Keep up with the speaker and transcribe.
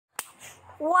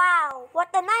Wow, what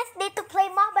a nice day to play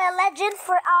Mobile Legends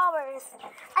for hours.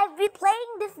 I've been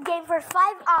playing this game for 5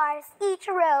 hours each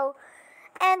row.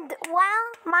 And while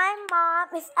my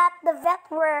mom is at the vet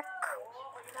work,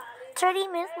 30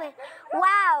 minutes later.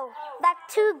 Wow, that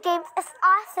 2 games is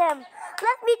awesome.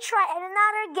 Let me try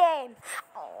another game.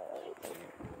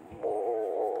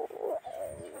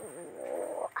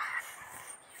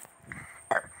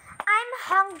 I'm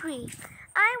hungry.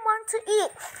 I want to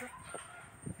eat.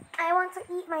 I want to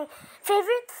eat my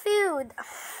favorite food.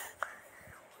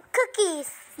 Cookies.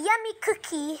 Yummy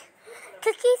cookies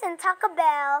and Taco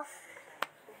Bell.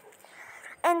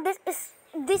 And this is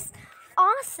this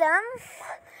awesome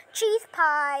cheese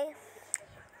pie.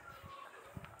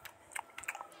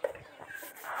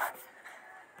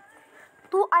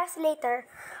 Two hours later.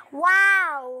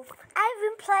 Wow! I've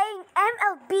been playing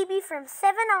MLBB from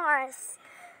 7 hours.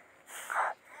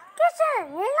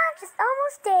 Gusion, your lunch is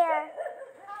almost there.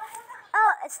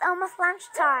 Oh, it's almost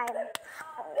lunchtime.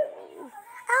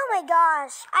 Oh my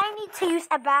gosh, I need to use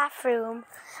a bathroom.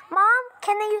 Mom,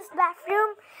 can I use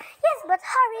bathroom? Yes, but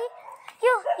hurry.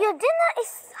 Your dinner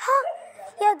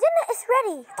is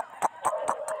ready.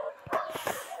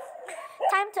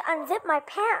 Time to unzip my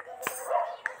pants.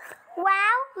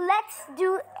 Wow, let's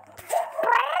do it.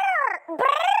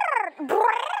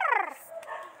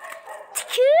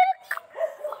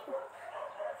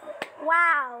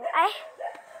 Wow,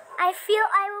 I feel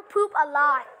I will poop a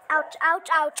lot. Ouch, ouch,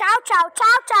 ouch, ouch, ouch,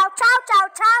 ouch, ouch, ouch,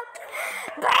 ouch, ouch.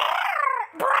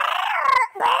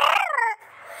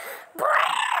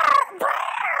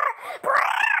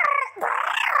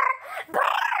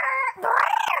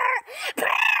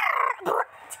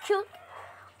 Cute.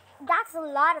 That's a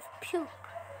lot of poop.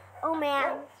 Oh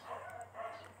man.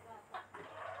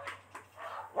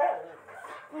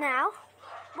 Now,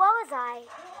 what was I?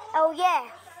 Oh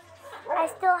yeah, I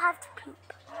still have to poop.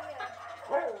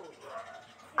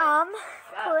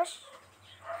 Push.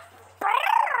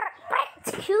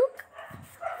 Cute.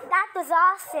 That was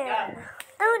awesome.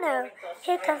 Oh no,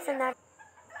 here comes another.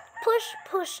 Push,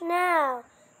 push now.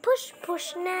 Push,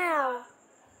 push now.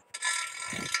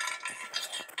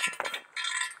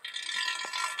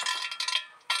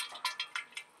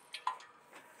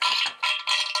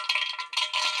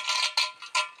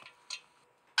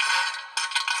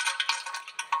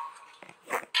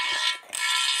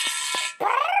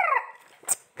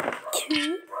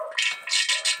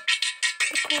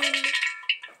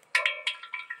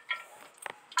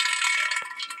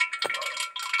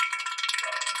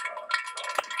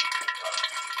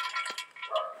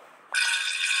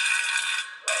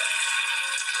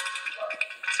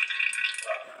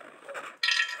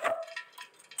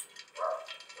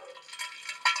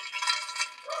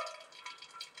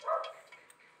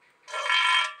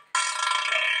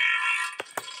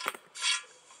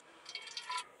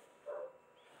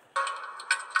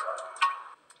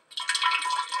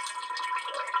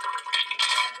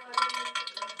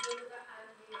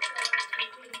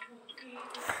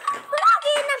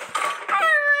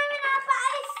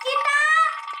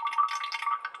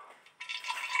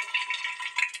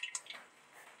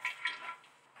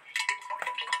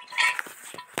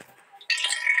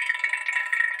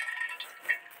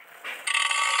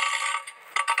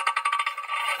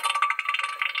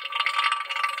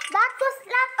 That was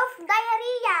lot of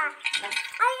diarrhea.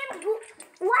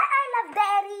 Why I love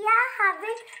diarrhea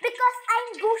having? Because I'm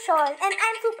Gusion and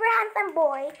I'm super handsome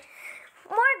boy.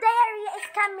 More diarrhea is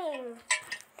coming.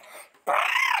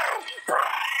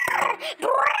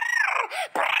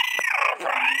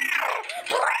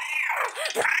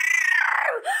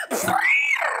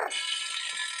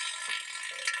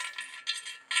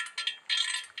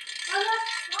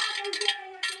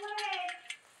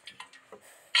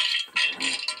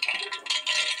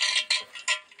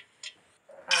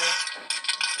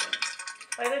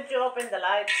 Why don't you open the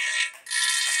lights?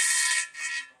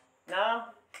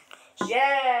 No?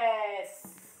 Yes!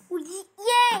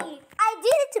 Yay! I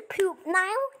did it to poop.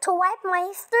 Now to wipe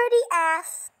my sturdy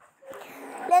ass.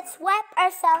 Let's wipe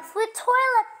ourselves with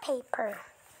toilet paper.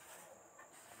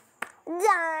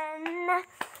 Done.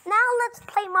 Now let's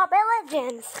play Mobile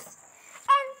Legends.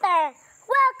 Enter.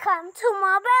 Welcome to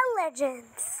Mobile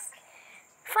Legends.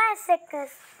 5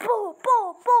 seconds. Boo,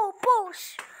 boo, boo,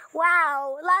 boosh.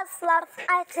 Wow, lots of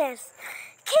items.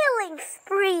 Killing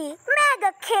spree.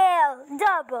 Mega kill.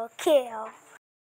 Double kill.